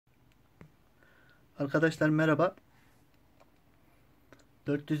Arkadaşlar merhaba.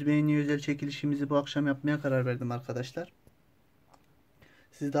 400 beğeni özel çekilişimizi bu akşam yapmaya karar verdim arkadaşlar.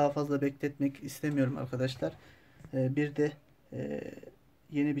 Sizi daha fazla bekletmek istemiyorum arkadaşlar. Bir de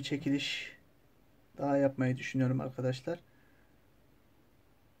yeni bir çekiliş daha yapmayı düşünüyorum arkadaşlar.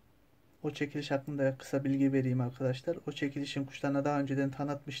 O çekiliş hakkında kısa bilgi vereyim arkadaşlar. O çekilişin kuşlarına daha önceden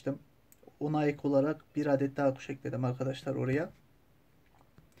tanıtmıştım. Ona ek olarak bir adet daha kuş ekledim arkadaşlar oraya.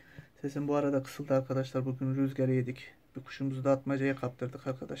 Sesim bu arada kısıldı arkadaşlar. Bugün rüzgar yedik. Bir kuşumuzu da atmacaya kaptırdık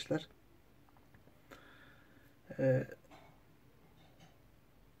arkadaşlar.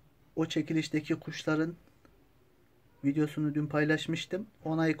 O çekilişteki kuşların videosunu dün paylaşmıştım.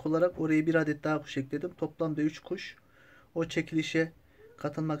 Ona ek olarak oraya bir adet daha kuş ekledim. Toplamda 3 kuş. O çekilişe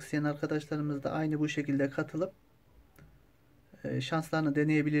katılmak isteyen arkadaşlarımız da aynı bu şekilde katılıp şanslarını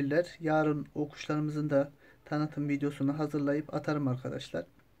deneyebilirler. Yarın o kuşlarımızın da tanıtım videosunu hazırlayıp atarım arkadaşlar.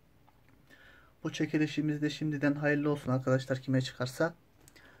 Bu çekilişimizde şimdiden hayırlı olsun arkadaşlar, kime çıkarsa.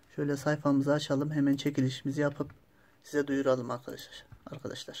 Şöyle sayfamızı açalım. Hemen çekilişimizi yapıp size duyuralım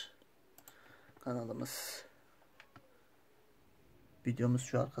arkadaşlar. Kanalımız. Videomuz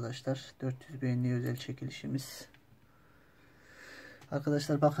şu arkadaşlar. 400 beğeni özel çekilişimiz.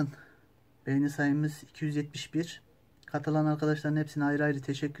 Arkadaşlar bakın. Beğeni sayımız 271. Katılan arkadaşların hepsine ayrı ayrı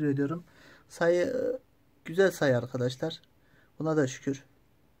teşekkür ediyorum. Sayı güzel sayı arkadaşlar. Buna da şükür.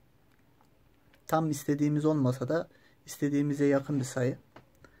 Tam istediğimiz olmasa da istediğimize yakın bir sayı.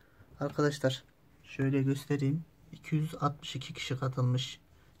 Arkadaşlar şöyle göstereyim. 262 kişi katılmış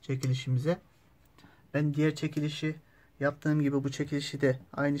çekilişimize. Ben diğer çekilişi yaptığım gibi bu çekilişi de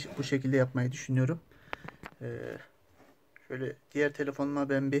aynı bu şekilde yapmayı düşünüyorum. Şöyle diğer telefonuma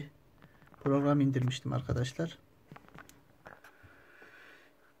ben bir program indirmiştim arkadaşlar.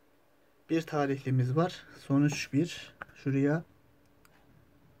 Bir tarihlimiz var. Sonuç 1. Şuraya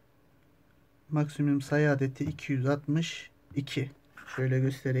maksimum sayı adeti 262. Şöyle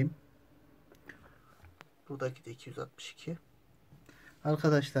göstereyim. Buradaki de 262.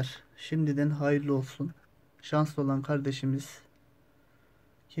 Arkadaşlar şimdiden hayırlı olsun. Şanslı olan kardeşimiz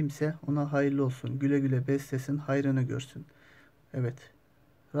kimse ona hayırlı olsun. Güle güle beslesin, hayrını görsün. Evet.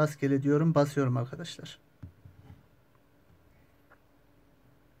 Rastgele diyorum, basıyorum arkadaşlar.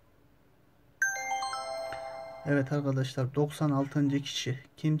 Evet arkadaşlar, 96. kişi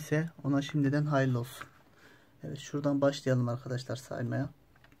kimse ona şimdiden hayırlı olsun. Evet, şuradan başlayalım arkadaşlar saymaya.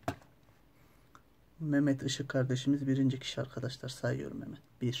 Mehmet Işık kardeşimiz birinci kişi arkadaşlar, sayıyorum hemen.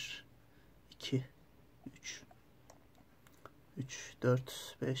 1 2 3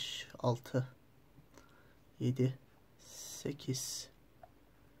 4 5 6 7 8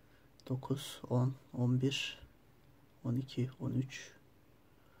 9 10 11 12 13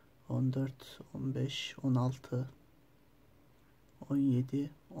 14 15 16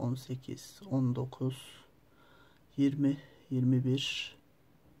 17 18 19 20 21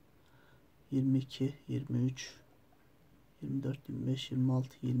 22 23 24 25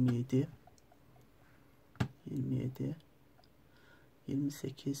 26 27 27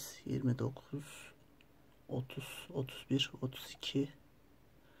 28 29 30 31 32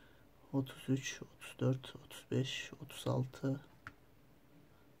 33 34 35 36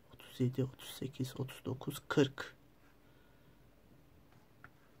 37 38 39 40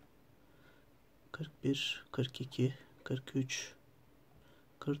 41 42 43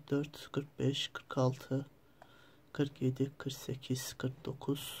 44 45 46 47 48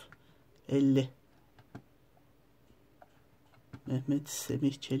 49 50. Mehmet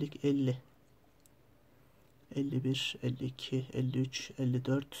Semih Çelik 50 51 52 53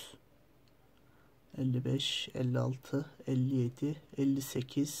 54 55 56 57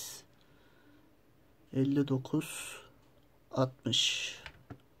 58 59 60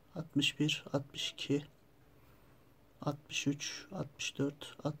 61 62 63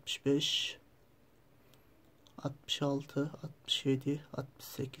 64 65 66 67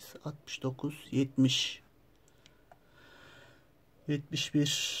 68 69 70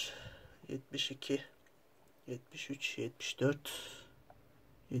 71 72 73 74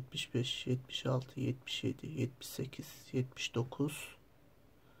 75 76 77 78 79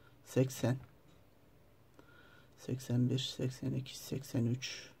 80 81 82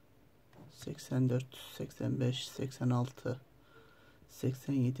 83 84 85 86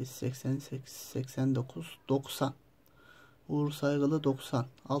 87 88 89 90. Uğur Saygılı 90.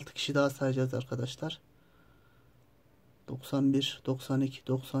 6 kişi daha sayacağız arkadaşlar. 91 92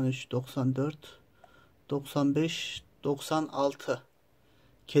 93 94 95 96.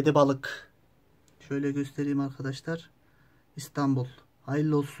 Kedi balık. Şöyle göstereyim arkadaşlar. İstanbul.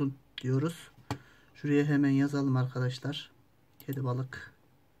 Hayırlı olsun diyoruz. Şuraya hemen yazalım arkadaşlar. Kedi balık.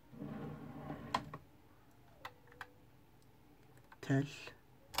 tel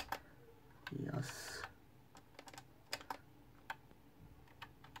yaz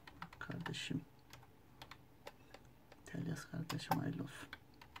kardeşim. Tel yaz kardeşim, hayırlı olsun.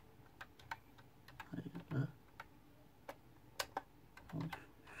 Hayırlı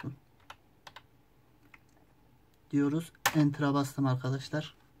olsun diyoruz. Enter'a bastım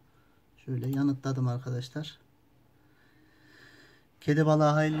arkadaşlar. Şöyle yanıtladım arkadaşlar. Kedi balığı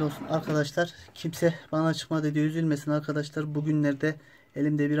hayırlı olsun arkadaşlar. Kimse bana çıkmadı diye üzülmesin arkadaşlar. Bugünlerde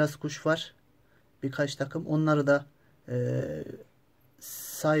elimde biraz kuş var. Birkaç takım. Onları da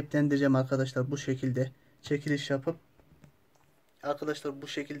sahiplendireceğim arkadaşlar. Bu şekilde çekiliş yapıp. Arkadaşlar bu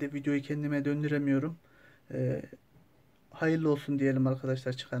şekilde videoyu kendime döndüremiyorum. Hayırlı olsun diyelim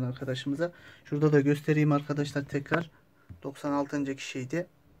arkadaşlar çıkan arkadaşımıza. Şurada da göstereyim arkadaşlar tekrar. 96. kişiydi.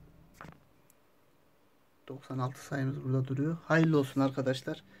 96 sayımız burada duruyor. Hayırlı olsun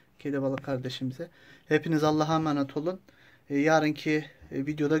arkadaşlar. Kedi balık kardeşimize. Hepiniz Allah'a emanet olun. Yarınki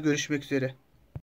videoda görüşmek üzere.